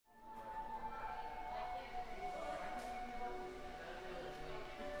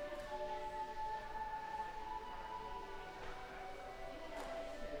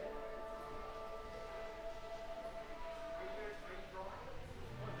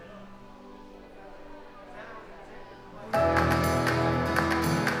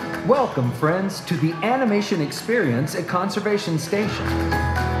Welcome, friends, to the animation experience at Conservation Station.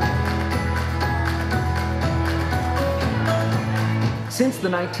 Since the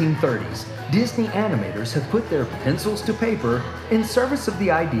 1930s, Disney animators have put their pencils to paper in service of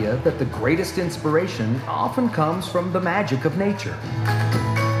the idea that the greatest inspiration often comes from the magic of nature.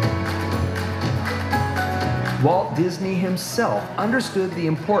 Walt Disney himself understood the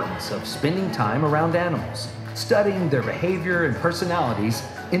importance of spending time around animals, studying their behavior and personalities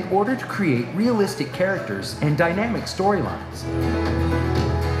in order to create realistic characters and dynamic storylines.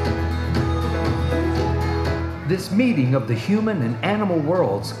 This meeting of the human and animal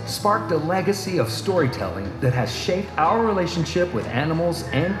worlds sparked a legacy of storytelling that has shaped our relationship with animals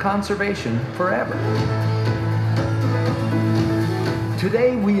and conservation forever.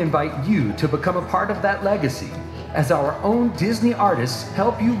 Today, we invite you to become a part of that legacy as our own Disney artists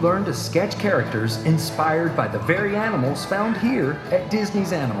help you learn to sketch characters inspired by the very animals found here at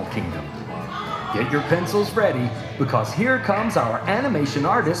Disney's Animal Kingdom. Get your pencils ready, because here comes our animation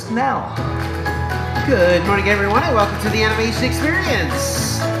artist now. Good morning, everyone, and welcome to the Animation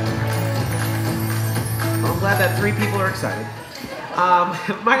Experience. Well, I'm glad that 3 people are excited.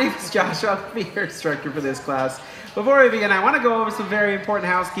 My name is Josh. I'll be your instructor for this class. Before we begin, I want to go over some very important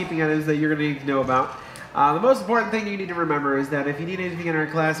housekeeping items that you're going to need to know about. The most important thing you need to remember is that if you need anything in our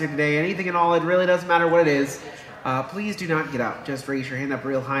class here today, anything at all, it really doesn't matter what it is, please do not get up. Just raise your hand up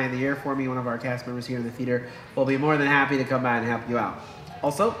real high in the air for me. One of our cast members here in the theater will be more than happy to come by and help you out.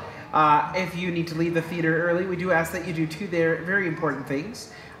 Also, if you need to leave the theater early, we do ask that you do 2 very important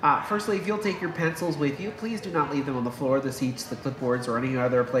things. Firstly, if you'll take your pencils with you, please do not leave them on the floor, the seats, the clipboards, or any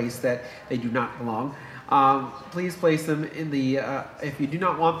other place that they do not belong. Please place them in the, if you do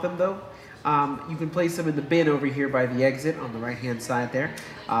not want them though, you can place them in the bin over here by the exit on the right-hand side there.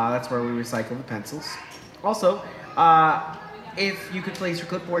 That's where we recycle the pencils. Also, if you could place your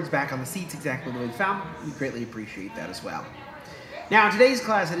clipboards back on the seats exactly the way you found them, we'd greatly appreciate that as well. Now, in today's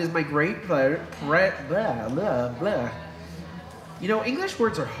class, it is my great pleasure, You know, English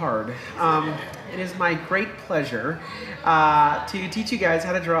words are hard. It is my great pleasure to teach you guys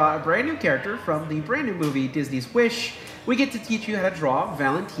how to draw a brand new character from the brand new movie, Disney's Wish. We get to teach you how to draw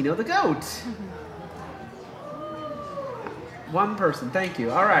Valentino the goat. One person, thank you.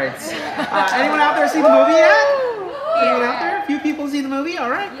 All right. Anyone out there see the movie yet? Anyone out there? A few people see the movie?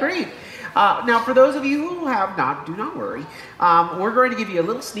 All right, great. Now, for those of you who have not, do not worry. We're going to give you a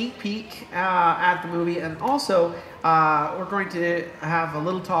little sneak peek at the movie, and also we're going to have a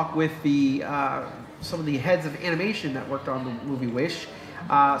little talk with the some of the heads of animation that worked on the movie Wish.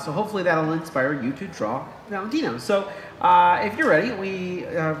 So hopefully that'll inspire you to draw Valentino. So if you're ready, we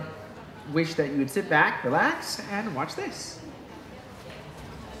wish that you would sit back, relax, and watch this.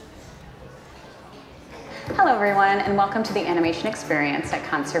 Hello everyone, and welcome to the Animation Experience at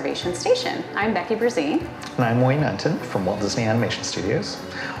Conservation Station. I'm Becky Brzee. And I'm Wayne Unton from Walt Disney Animation Studios.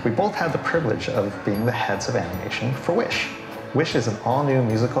 We both had the privilege of being the heads of animation for Wish. Wish is an all-new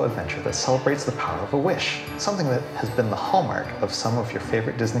musical adventure that celebrates the power of a wish, something that has been the hallmark of some of your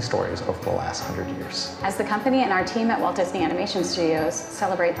favorite Disney stories over the last 100 years. As the company and our team at Walt Disney Animation Studios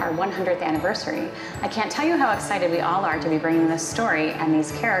celebrate our 100th anniversary, I can't tell you how excited we all are to be bringing this story and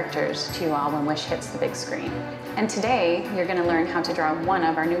these characters to you all when Wish hits the big screen. And today, you're going to learn how to draw one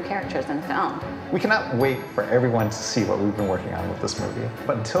of our new characters in film. We cannot wait for everyone to see what we've been working on with this movie.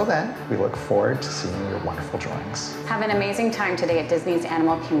 But until then, we look forward to seeing your wonderful drawings. Have an amazing time today at Disney's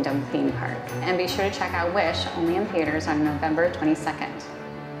Animal Kingdom theme park. And be sure to check out Wish, only in theaters on November 22nd.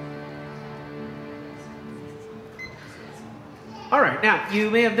 All right, now, you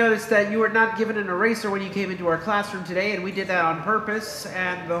may have noticed that you were not given an eraser when you came into our classroom today, and we did that on purpose.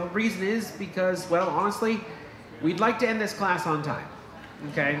 And the reason is because, well, honestly, we'd like to end this class on time.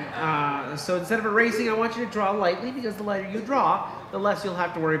 Okay, so instead of erasing, I want you to draw lightly, because the lighter you draw, the less you'll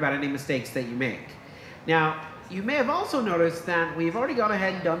have to worry about any mistakes that you make. Now, you may have also noticed that we've already gone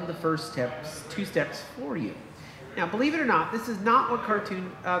ahead and done the first 2 steps for you. Now, believe it or not, this is not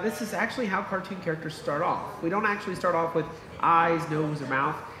what this is actually how cartoon characters start off. We don't actually start off with eyes, nose, or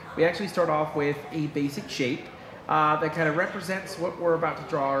mouth. We actually start off with a basic shape that kind of represents what we're about to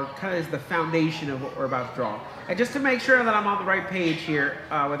draw, or kind of is the foundation of what we're about to draw. And just to make sure that I'm on the right page here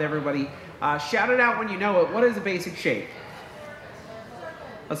with everybody, shout it out when you know it. What is a basic shape?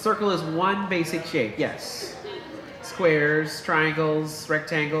 A circle is one basic shape, yes. Squares, triangles,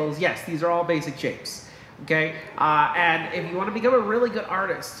 rectangles, yes, these are all basic shapes. Okay, and if you want to become a really good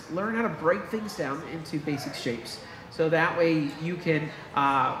artist, learn how to break things down into basic shapes. So that way you can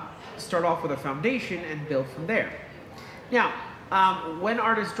start off with a foundation and build from there. Now, when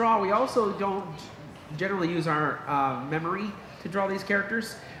artists draw, we also don't generally use our memory to draw these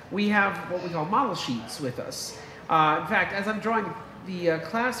characters. we have what we call model sheets with us. In fact, as I'm drawing the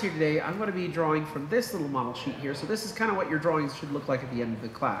class here today, I'm going to be drawing from this little model sheet here. So this is kind of what your drawings should look like at the end of the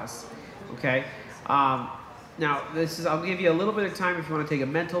class. Okay. Now I'll give you a little bit of time if you want to take a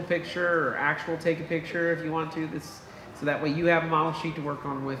mental picture or actual take a picture if you want to. So that way you have a model sheet to work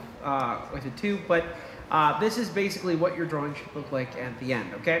on with it too. But this is basically what your drawing should look like at the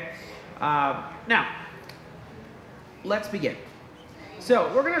end. Okay. Now let's begin.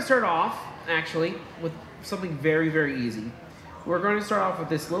 So we're going to start off actually with something very, very easy. We're going to start off with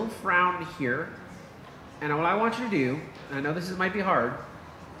this little frown here. And what I want you to do, and I know this might be hard,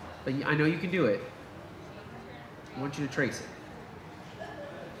 but I know you can do it. I want you to trace it.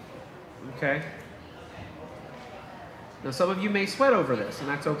 Okay? Now some of you may sweat over this, and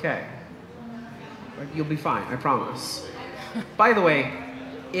that's okay. But you'll be fine, I promise. By the way,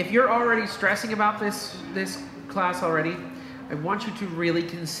 if you're already stressing about this class already, I want you to really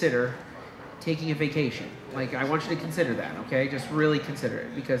consider taking a vacation. Like, I want you to consider that, okay? Just really consider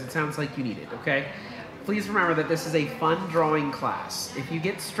it, because it sounds like you need it, okay? Please remember that this is a fun drawing class. If you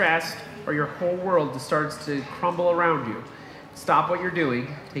get stressed or your whole world just starts to crumble around you, stop what you're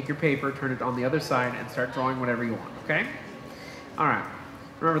doing, take your paper, turn it on the other side, and start drawing whatever you want, okay? All right.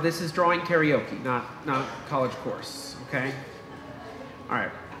 Remember, this is drawing karaoke, not college course, okay? All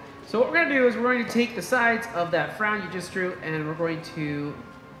right. So what we're going to do is we're going to take the sides of that frown you just drew, and we're going to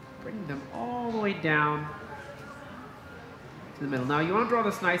bring them all the way down to the middle. Now you want to draw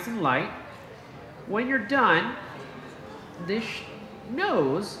this nice and light. When you're done, this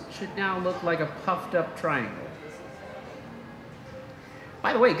nose should now look like a puffed up triangle.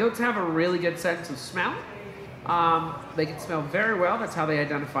 By the way, goats have a really good sense of smell. They can smell very well. That's how they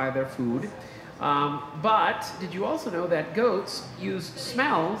identify their food. But did you also know that goats use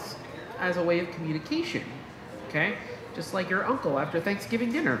smells as a way of communication? Okay? Just like your uncle after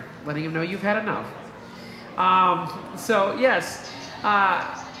Thanksgiving dinner, letting him know you've had enough. So yes,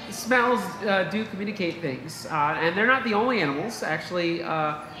 smells do communicate things. And they're not the only animals. Actually,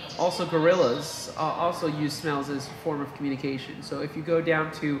 also gorillas also use smells as a form of communication. So if you go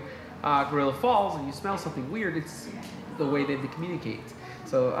down to Gorilla Falls and you smell something weird, it's the way that they communicate.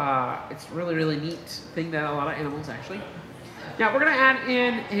 So it's really, really neat thing that a lot of animals actually. Now we're going to add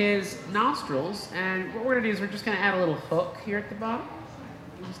in his nostrils, and what we're going to do is we're just going to add a little hook here at the bottom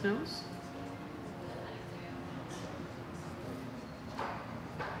of his nose.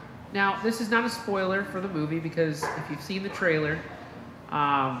 Now this is not a spoiler for the movie, because if you've seen the trailer,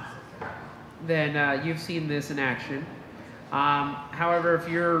 then you've seen this in action. However, if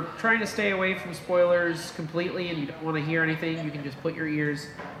you're trying to stay away from spoilers completely and you don't want to hear anything, you can just put your ears,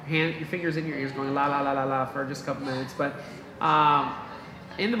 your fingers in your ears going la la la la la for just a couple minutes. But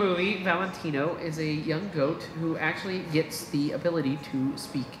in the movie, Valentino is a young goat who actually gets the ability to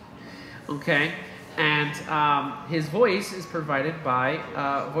speak. Okay? And his voice is provided by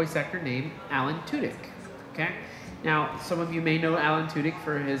a voice actor named Alan Tudyk. Okay? Now, some of you may know Alan Tudyk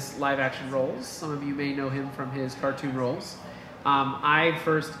for his live-action roles. Some of you may know him from his cartoon roles. I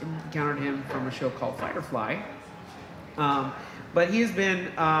first encountered him from a show called Firefly. But he has been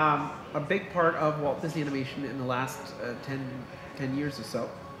a big part of Walt Disney Animation in the last 10 years or so.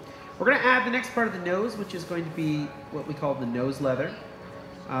 We're going to add the next part of the nose, which is going to be what we call the nose leather.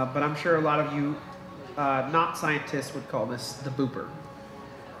 But I'm sure a lot of you not scientists would call this the booper.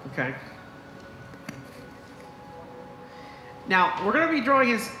 Okay? Now, we're going to be drawing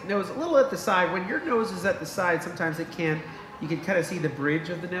his nose a little at the side. When your nose is at the side, sometimes you can kind of see the bridge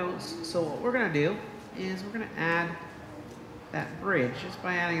of the nose. So what we're going to do is we're going to add that bridge just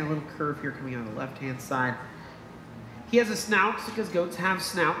by adding a little curve here coming on the left-hand side. He has a snout because goats have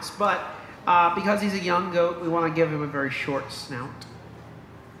snouts, but because he's a young goat, we want to give him a very short snout.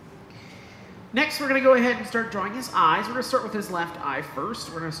 Next, we're going to go ahead and start drawing his eyes. We're going to start with his left eye first.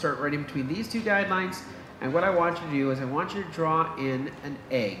 We're going to start right in between these two guidelines. And what I want you to do is I want you to draw in an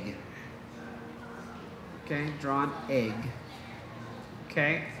egg. Okay, draw an egg.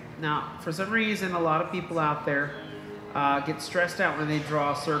 Okay, now for some reason a lot of people out there get stressed out when they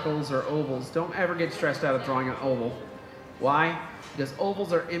draw circles or ovals. Don't ever get stressed out of drawing an oval. Why? Because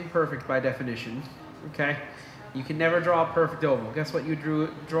ovals are imperfect by definition. Okay, you can never draw a perfect oval. Guess what you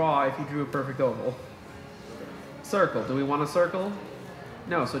draw if you drew a perfect oval? Circle. Do we want a circle?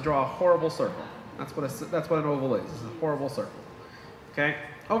 No, so draw a horrible circle. That's what an oval is. It's a horrible circle. Okay?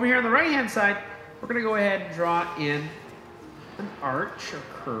 Over here on the right-hand side, we're going to go ahead and draw in an arch or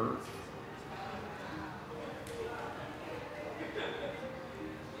curve.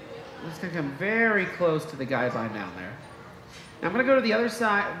 It's going to come very close to the guideline down there. Now I'm going to go to the other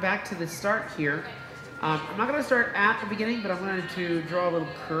side, back to the start here, I'm not going to start at the beginning, but I'm going to draw a little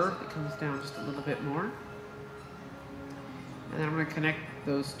curve that comes down just a little bit more. And then I'm going to connect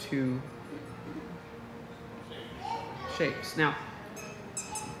those two shapes. Now,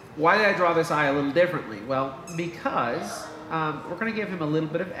 why did I draw this eye a little differently? Well, because we're going to give him a little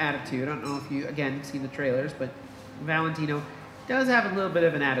bit of attitude. I don't know if you, again, seen the trailers, but Valentino does have a little bit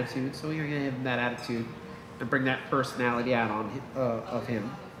of an attitude, so we're going to give him that attitude and bring that personality out of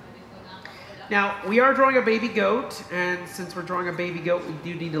him. Now, we are drawing a baby goat, and since we're drawing a baby goat, we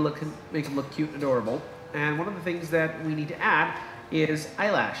do need to make him look cute and adorable. And one of the things that we need to add is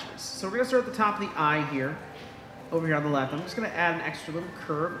eyelashes. So we're going to start at the top of the eye here, over here on the left. I'm just going to add an extra little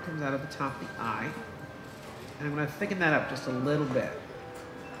curve that comes out of the top of the eye. And I'm going to thicken that up just a little bit.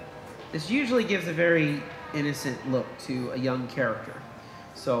 This usually gives a very innocent look to a young character.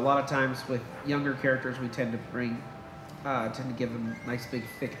 So a lot of times with younger characters, we tend to give them nice big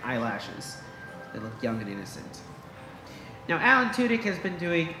thick eyelashes. They look young and innocent. Now, Alan Tudyk has been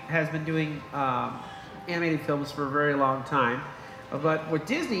doing animated films for a very long time, but with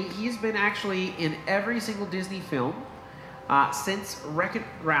Disney, he's been actually in every single Disney film since Wreck-It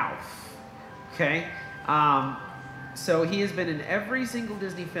Ralph. Okay, so he has been in every single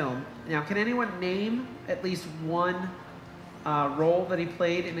Disney film. Now, can anyone name at least one role that he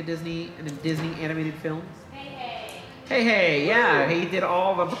played in a Disney animated film? Hey, hey, yeah, he did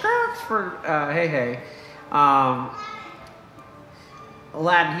all the for Hey, hey.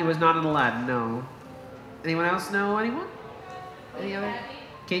 Aladdin, he was not in Aladdin, no. Anyone else know anyone? Any other?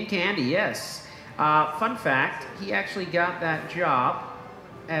 King Candy, yes. Fun fact, he actually got that job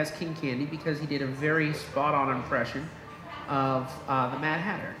as King Candy because he did a very spot-on impression of the Mad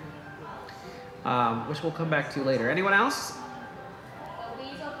Hatter, which we'll come back to later. Anyone else?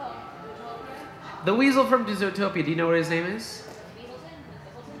 The Weasel from Zootopia, do you know what his name is?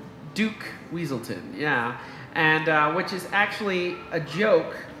 Duke Weaselton, yeah. And which is actually a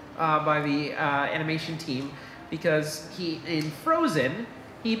joke by the animation team because in Frozen,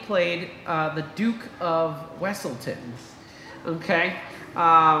 he played the Duke of Weselton, okay?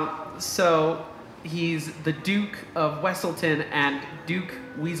 So he's the Duke of Weselton and Duke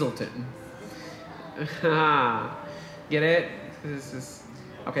Weaselton. Get it?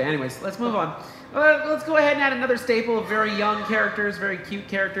 Okay, anyways, let's move on. Let's go ahead and add another staple of very young characters, very cute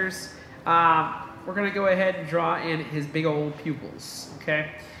characters. We're going to go ahead and draw in his big old pupils,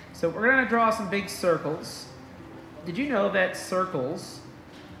 okay? So we're going to draw some big circles. Did you know that circles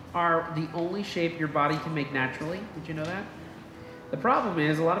are the only shape your body can make naturally? Did you know that? The problem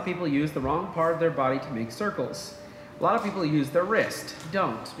is a lot of people use the wrong part of their body to make circles. A lot of people use their wrist.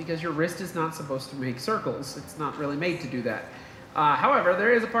 Don't, because your wrist is not supposed to make circles. It's not really made to do that. However,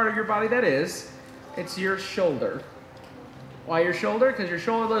 there is a part of your body that is. It's your shoulder. Why your shoulder? Because your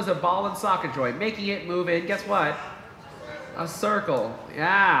shoulder is a ball and socket joint, making it move in, guess what? A circle.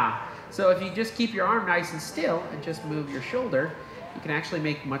 Yeah. So if you just keep your arm nice and still and just move your shoulder, you can actually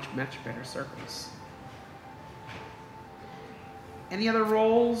make much, much better circles. Any other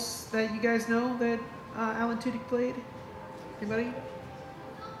roles that you guys know that Alan Tudyk played? Anybody?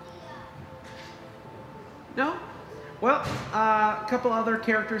 No? Well, a couple other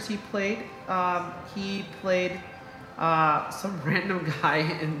characters he played. He played some random guy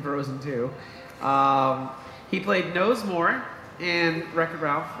in Frozen 2. He played Nosemore in Wreck-It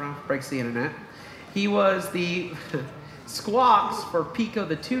Ralph. Ralph Breaks the Internet. He was the Squawks for Pico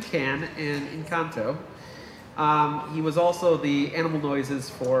the Toucan in Encanto. He was also the animal noises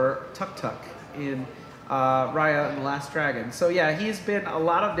for Tuk Tuk in Raya and the Last Dragon. So yeah, he's been a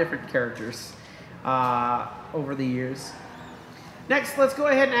lot of different characters over the years. Next, let's go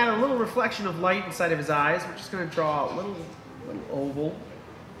ahead and add a little reflection of light inside of his eyes. We're just going to draw a little oval.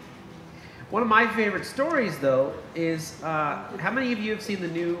 One of my favorite stories, though, is how many of you have seen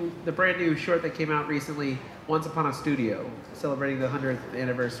the brand new short that came out recently, Once Upon a Studio, celebrating the 100th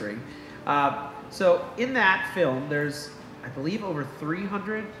anniversary? So in that film, there's, I believe, over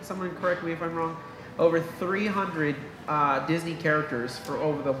 300, someone correct me if I'm wrong, over 300 Disney characters for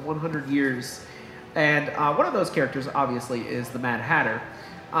over the 100 years. And one of those characters, obviously, is the Mad Hatter.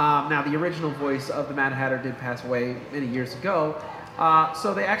 Now, the original voice of the Mad Hatter did pass away many years ago.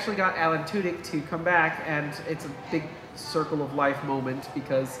 So they actually got Alan Tudyk to come back, and it's a big circle of life moment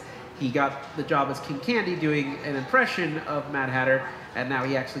because he got the job as King Candy doing an impression of Mad Hatter, and now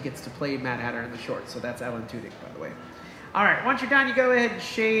he actually gets to play Mad Hatter in the short. So that's Alan Tudyk, by the way. All right, once you're done, you go ahead and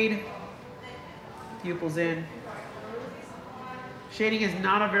shade pupils in. Shading is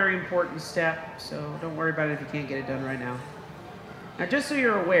not a very important step, so don't worry about it if you can't get it done right now. Now, just so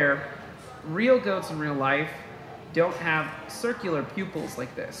you're aware, real goats in real life don't have circular pupils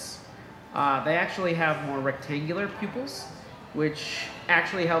like this. They actually have more rectangular pupils, which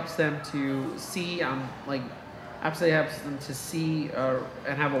actually helps them to see, absolutely helps them to see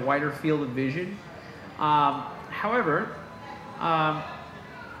and have a wider field of vision. However,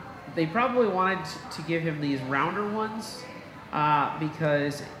 they probably wanted to give him these rounder ones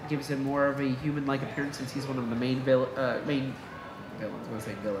because it gives him more of a human-like appearance, since he's one of the main villains. I was going to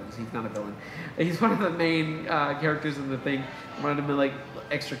say villains. He's not a villain. He's one of the main characters in the thing. I wanted him to be like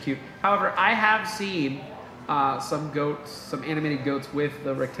extra cute. However, I have seen some animated goats with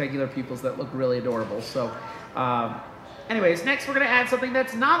the rectangular pupils that look really adorable. So, anyways, next we're going to add something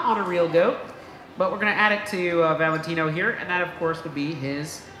that's not on a real goat, but we're going to add it to Valentino here, and that of course would be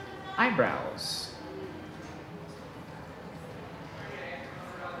his eyebrows.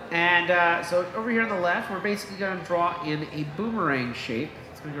 And so over here on the left, we're basically going to draw in a boomerang shape.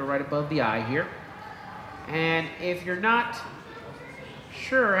 It's going to go right above the eye here. And if you're not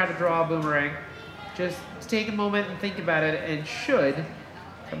sure how to draw a boomerang, just take a moment and think about it, and it should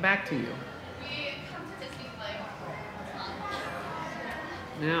come back to you.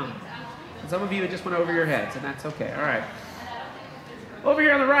 Now, some of you, it just went over your heads, and that's okay. All right. Over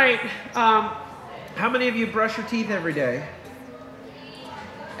here on the right, how many of you brush your teeth every day?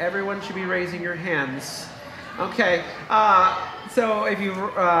 Everyone should be raising your hands. Okay, so if you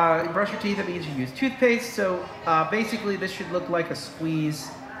brush your teeth, that means you use toothpaste. So basically, this should look like a squeeze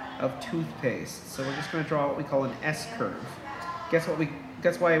of toothpaste. So we're just going to draw what we call an S curve. Guess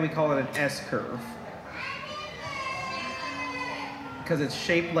why we call it an S curve? Because it's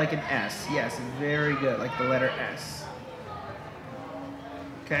shaped like an S. Yes, very good, like the letter S.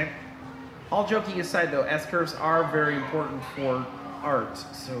 Okay. All joking aside, though, S curves are very important for art,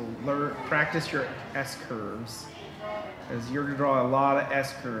 so practice your S curves, as you're gonna draw a lot of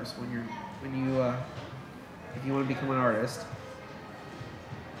S curves if you want to become an artist.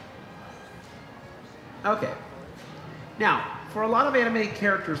 Okay. Now, for a lot of animated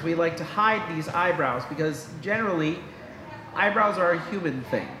characters, we like to hide these eyebrows because generally, eyebrows are a human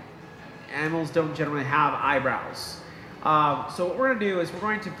thing. Animals don't generally have eyebrows. So what we're going to do is we're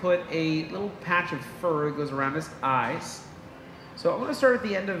going to put a little patch of fur that goes around his eyes. So I'm going to start at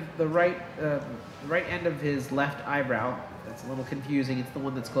the end of the right end of his left eyebrow. That's a little confusing. It's the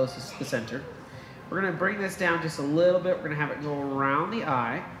one that's closest to the center. We're going to bring this down just a little bit. We're going to have it go around the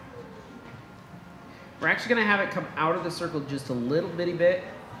eye. We're actually going to have it come out of the circle just a little bitty bit.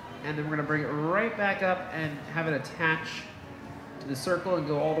 And then we're going to bring it right back up and have it attach to the circle and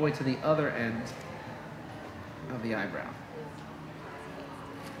go all the way to the other end of the eyebrow.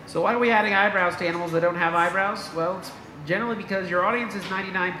 So why are we adding eyebrows to animals that don't have eyebrows? Well, it's generally because your audience is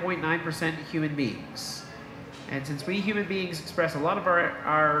 99.9% human beings. And since we human beings express a lot of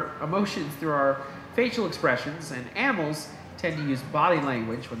our emotions through our facial expressions, and animals tend to use body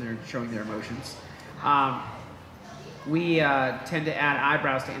language when they're showing their emotions, we tend to add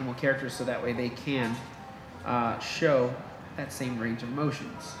eyebrows to animal characters so that way they can show that same range of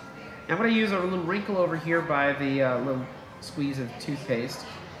emotions. Now I'm going to use a little wrinkle over here by the little squeeze of toothpaste.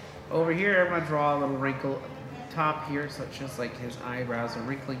 Over here I'm going to draw a little wrinkle at the top here, so it's just like his eyebrows are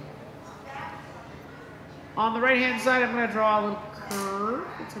wrinkling. On the right hand side I'm going to draw a little curve.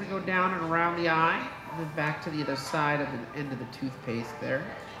 It's going to go down and around the eye, and then back to the other side of the end of the toothpaste there.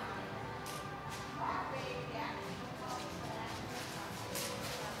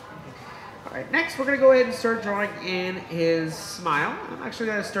 All right, next we're going to go ahead and start drawing in his smile. I'm actually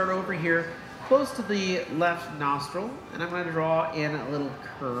going to start over here close to the left nostril, and I'm going to draw in a little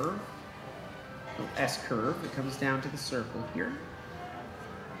curve, a little S curve that comes down to the circle here.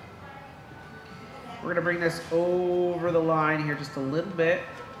 We're going to bring this over the line here just a little bit.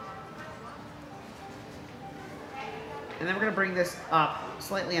 And then we're going to bring this up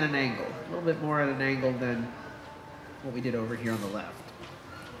slightly at an angle, a little bit more at an angle than what we did over here on the left.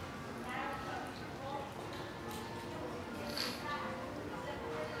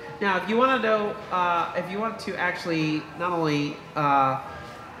 Now, if you want to know, if you want to actually not only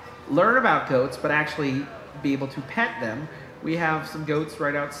learn about goats, but actually be able to pet them, we have some goats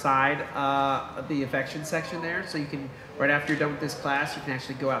right outside of the affection section there. So you can, right after you're done with this class, you can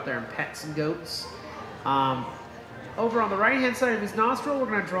actually go out there and pet some goats. Over on the right-hand side of his nostril, we're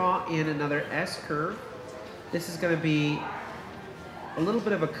going to draw in another S curve. This is going to be a little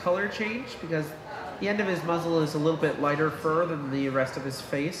bit of a color change because the end of his muzzle is a little bit lighter fur than the rest of his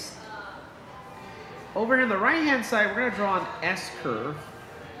face. Over here on the right-hand side, we're going to draw an S curve.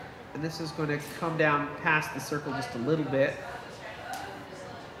 And this is going to come down past the circle just a little bit.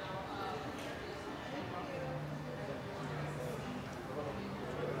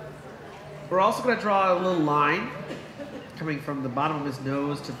 We're also going to draw a little line coming from the bottom of his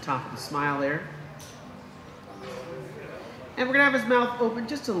nose to the top of the smile there. And we're going to have his mouth open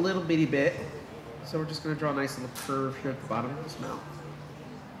just a little bitty bit. So we're just going to draw a nice little curve here at the bottom of his mouth.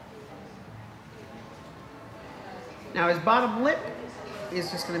 Now his bottom lip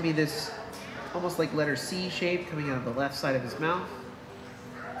is just going to be this almost like letter C shape coming out of the left side of his mouth.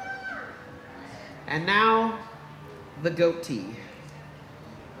 And now the goatee.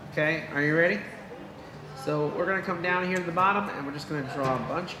 Okay, are you ready? So we're going to come down here to the bottom and we're just going to draw a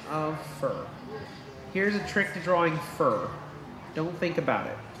bunch of fur. Here's a trick to drawing fur. Don't think about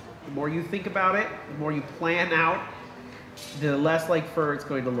it. The more you think about it, the more you plan out, the less like fur it's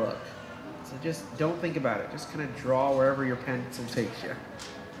going to look. So just don't think about it. Just kind of draw wherever your pencil takes you.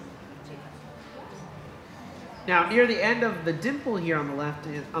 Now, near the end of the dimple here on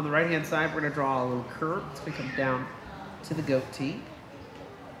the right hand side, we're going to draw a little curve. It's going to come down to the goatee.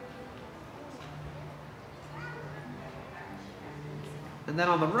 And then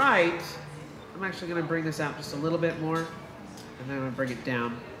on the right, I'm actually going to bring this out just a little bit more, and then I'm going to bring it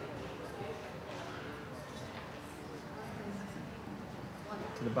down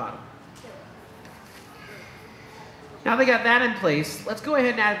to the bottom. Now they got that in place, let's go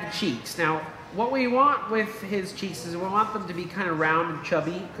ahead and add the cheeks. Now, what we want with his cheeks is we want them to be kind of round and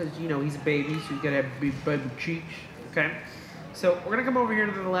chubby, because, you know, he's a baby, so he's got to have big baby cheeks, okay? So we're going to come over here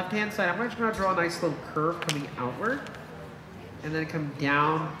to the left-hand side. I'm just going to draw a nice little curve coming outward, and then come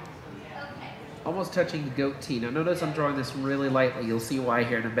down, almost touching the goatee. Now notice I'm drawing this really lightly. You'll see why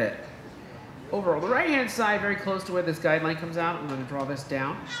here in a bit. Over on the right-hand side, very close to where this guideline comes out, I'm going to draw this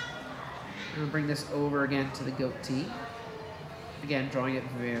down. I'm going to bring this over again to the goatee. Again, drawing it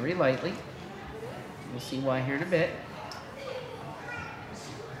very lightly. You'll see why here in a bit.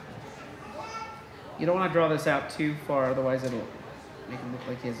 You don't want to draw this out too far, otherwise it'll make him look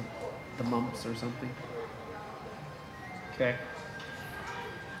like he has the mumps or something. Okay.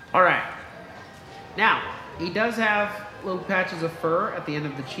 All right. Now, he does have little patches of fur at the end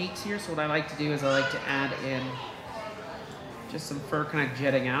of the cheeks here, so what I like to do is I like to add in just some fur kind of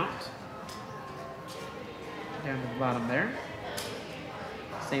jetting out down to the bottom there.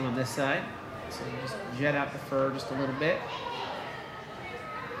 Same on this side. So you just jet out the fur just a little bit,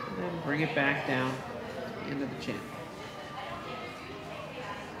 and then bring it back down to the end of the chin.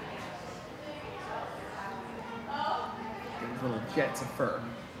 These little jets of fur.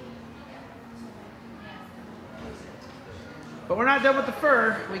 But we're not done with the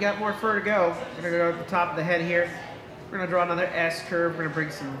fur. We got more fur to go. We're going to go at the top of the head here. We're going to draw another S curve. We're going to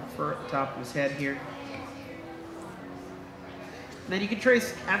bring some fur at the top of his head here. And then you can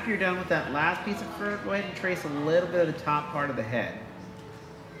trace, after you're done with that last piece of fur, go ahead and trace a little bit of the top part of the head.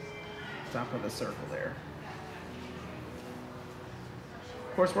 Top of the circle there.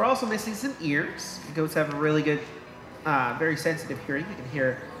 Of course, we're also missing some ears. Goats have a really good, very sensitive hearing. You can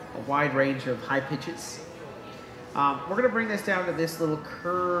hear a wide range of high pitches. We're going to bring this down to this little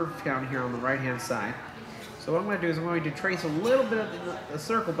curve down here on the right-hand side. So what I'm going to do is I'm going to trace a little bit of the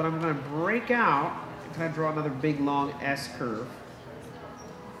circle, but I'm going to break out and kind of draw another big, long S curve.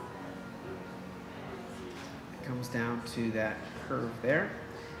 It comes down to that curve there.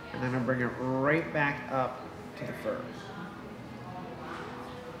 And then I'm going to bring it right back up to the fur.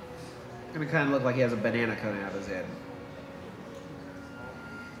 It's going to kind of look like he has a banana coming out of his head.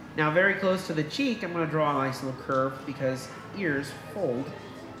 Now, very close to the cheek, I'm going to draw a nice little curve because ears fold.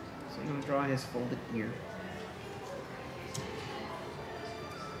 So I'm going to draw his folded ear.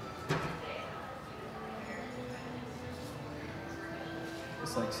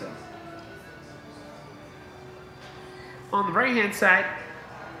 Just like so. On the right-hand side,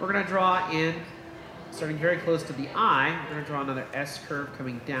 we're going to draw in, starting very close to the eye, we're going to draw another S curve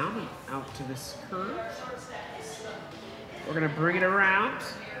coming down and out to this curve. We're going to bring it around.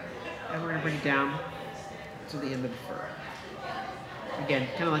 And we're going to bring it down to the end of the fur. Again,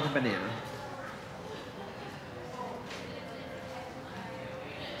 kind of like a banana.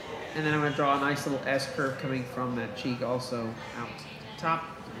 And then I'm going to draw a nice little S curve coming from that cheek also out to the top.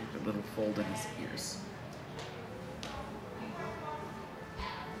 A little fold in his ears.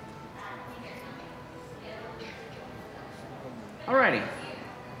 Alrighty.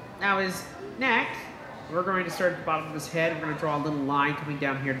 Now his neck. We're going to start at the bottom of his head. We're going to draw a little line coming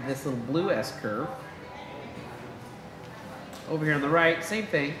down here to this little blue S curve. Over here on the right, same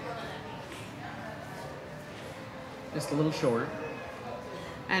thing. Just a little shorter.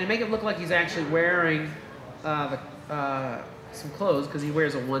 And to make it look like he's actually wearing some clothes, because he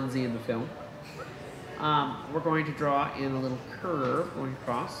wears a onesie in the film, we're going to draw in a little curve going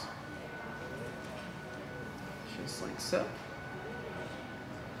across. Just like so.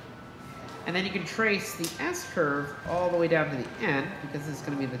 And then you can trace the S curve all the way down to the end, because this is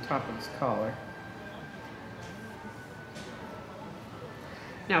going to be the top of his collar.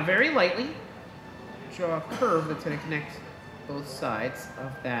 Now, very lightly, draw a curve that's going to connect both sides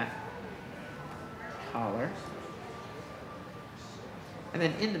of that collar. And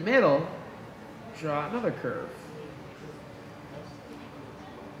then in the middle, draw another curve.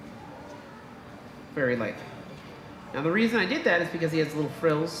 Very lightly. Now, the reason I did that is because he has little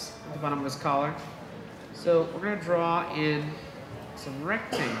frills at the bottom of his collar. So we're going to draw in some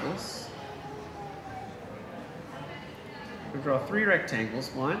rectangles. We're going to draw 3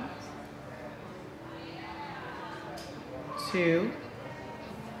 rectangles. 1, 2,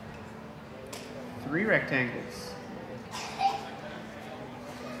 3 rectangles.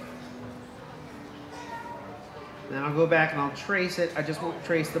 Then I'll go back and I'll trace it. I just won't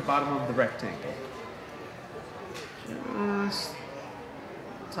trace the bottom of the rectangle. Just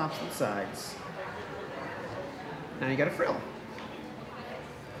tops and sides. Now you got a frill.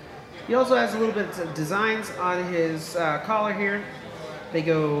 He also has a little bit of designs on his collar here. They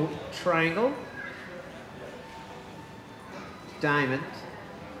go triangle, diamond.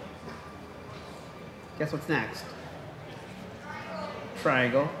 Guess what's next?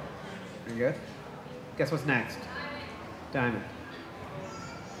 Triangle. Very good. Guess what's next? Diamond.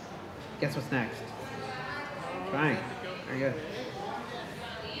 Guess what's next? Triangle. Very good.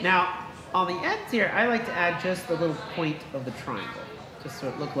 Now, on the ends here, I like to add just the little point of the triangle, just so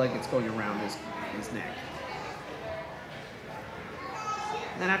it looks like it's going around his neck.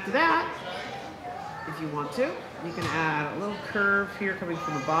 Then after that, if you want to, you can add a little curve here coming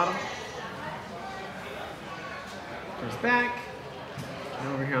from the bottom. Goes back, and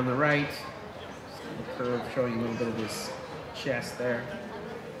over here on the right, just a little curve showing a little bit of his chest there.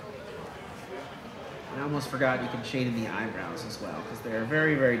 And I almost forgot you can shade in the eyebrows as well, because they're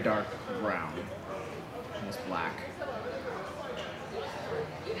very, very dark brown, almost black.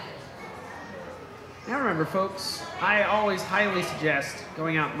 Now remember, folks, I always highly suggest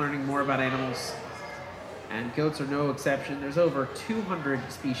going out and learning more about animals, and goats are no exception. There's over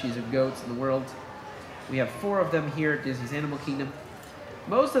 200 species of goats in the world. We have 4 of them here at Disney's Animal Kingdom.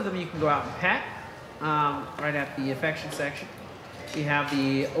 Most of them you can go out and pet, right at the affection section. We have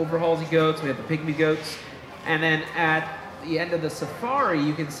the overhalsey goats, we have the pygmy goats, and then at the end of the safari,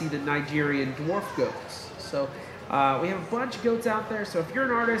 you can see the Nigerian dwarf goats. So we have a bunch of goats out there, so if you're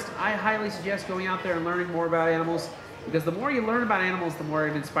an artist, I highly suggest going out there and learning more about animals, because the more you learn about animals, the more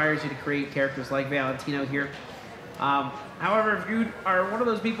it inspires you to create characters like Valentino here. However, if you are one of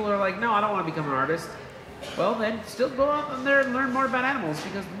those people who are like, no, I don't want to become an artist, well then, still go out in there and learn more about animals,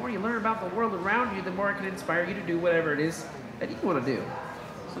 because the more you learn about the world around you, the more it can inspire you to do whatever it is that you want to do.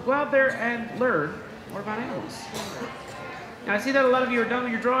 So go out there and learn more about animals. Now I see that a lot of you are done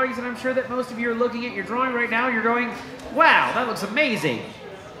with your drawings, and I'm sure that most of you are looking at your drawing right now, you're going, wow, that looks amazing.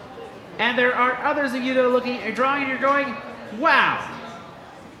 And there are others of you that are looking at your drawing and you're going, wow.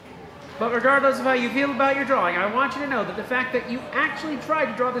 But regardless of how you feel about your drawing, I want you to know that the fact that you actually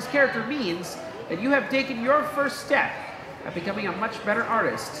tried to draw this character means that you have taken your first step at becoming a much better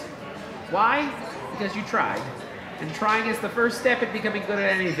artist. Why? Because you tried. And trying is the first step in becoming good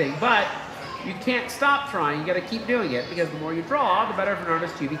at anything. But you can't stop trying. You got to keep doing it, because the more you draw, the better of an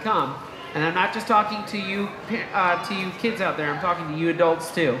artist you become. And I'm not just talking to you kids out there. I'm talking to you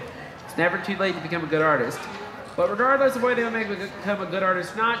adults too. It's never too late to become a good artist. But regardless of whether you become a good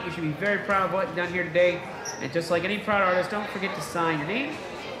artist or not, you should be very proud of what you've done here today. And just like any proud artist, don't forget to sign your name.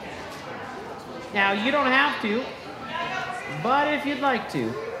 Now, you don't have to, but if you'd like to,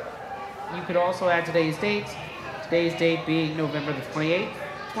 you could also add today's date. Today's date being November the 28th,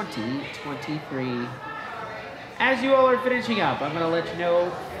 2023. As you all are finishing up, I'm going to let you know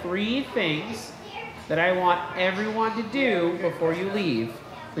 3 things that I want everyone to do before you leave.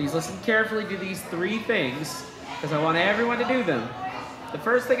 Please listen carefully to these 3 things, because I want everyone to do them. The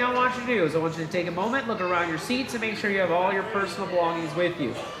first thing I want you to do is I want you to take a moment, look around your seats, and make sure you have all your personal belongings with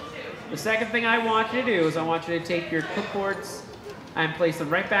you. The second thing I want you to do is I want you to take your clipboards and place them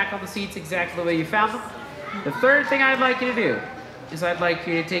right back on the seats exactly the way you found them. The third thing I'd like you to do is I'd like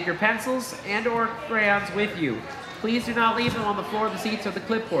you to take your pencils and or crayons with you. Please do not leave them on the floor of the seats or the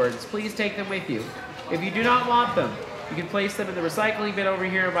clipboards. Please take them with you. If you do not want them, you can place them in the recycling bin over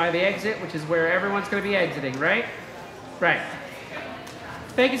here by the exit, which is where everyone's going to be exiting, right? Right.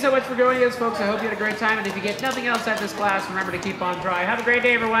 Thank you so much for joining us, folks. I hope you had a great time, and if you get nothing else out of this class, remember to keep on drawing. Have a great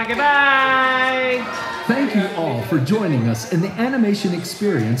day, everyone. Goodbye! Thank you all for joining us in the animation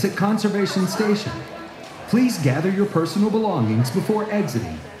experience at Conservation Station. Please gather your personal belongings before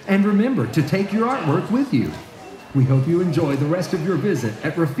exiting, and remember to take your artwork with you. We hope you enjoy the rest of your visit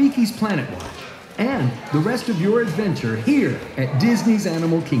at Rafiki's Planet Watch and the rest of your adventure here at Disney's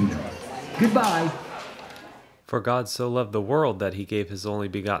Animal Kingdom. Goodbye. For God so loved the world that he gave his only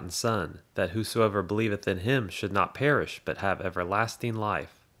begotten Son, that whosoever believeth in him should not perish, but have everlasting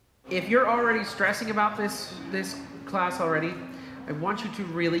life. If you're already stressing about this class already, I want you to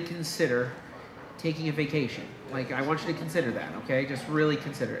really consider taking a vacation. Like, I want you to consider that, okay? Just really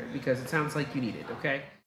consider it, because it sounds like you need it, okay?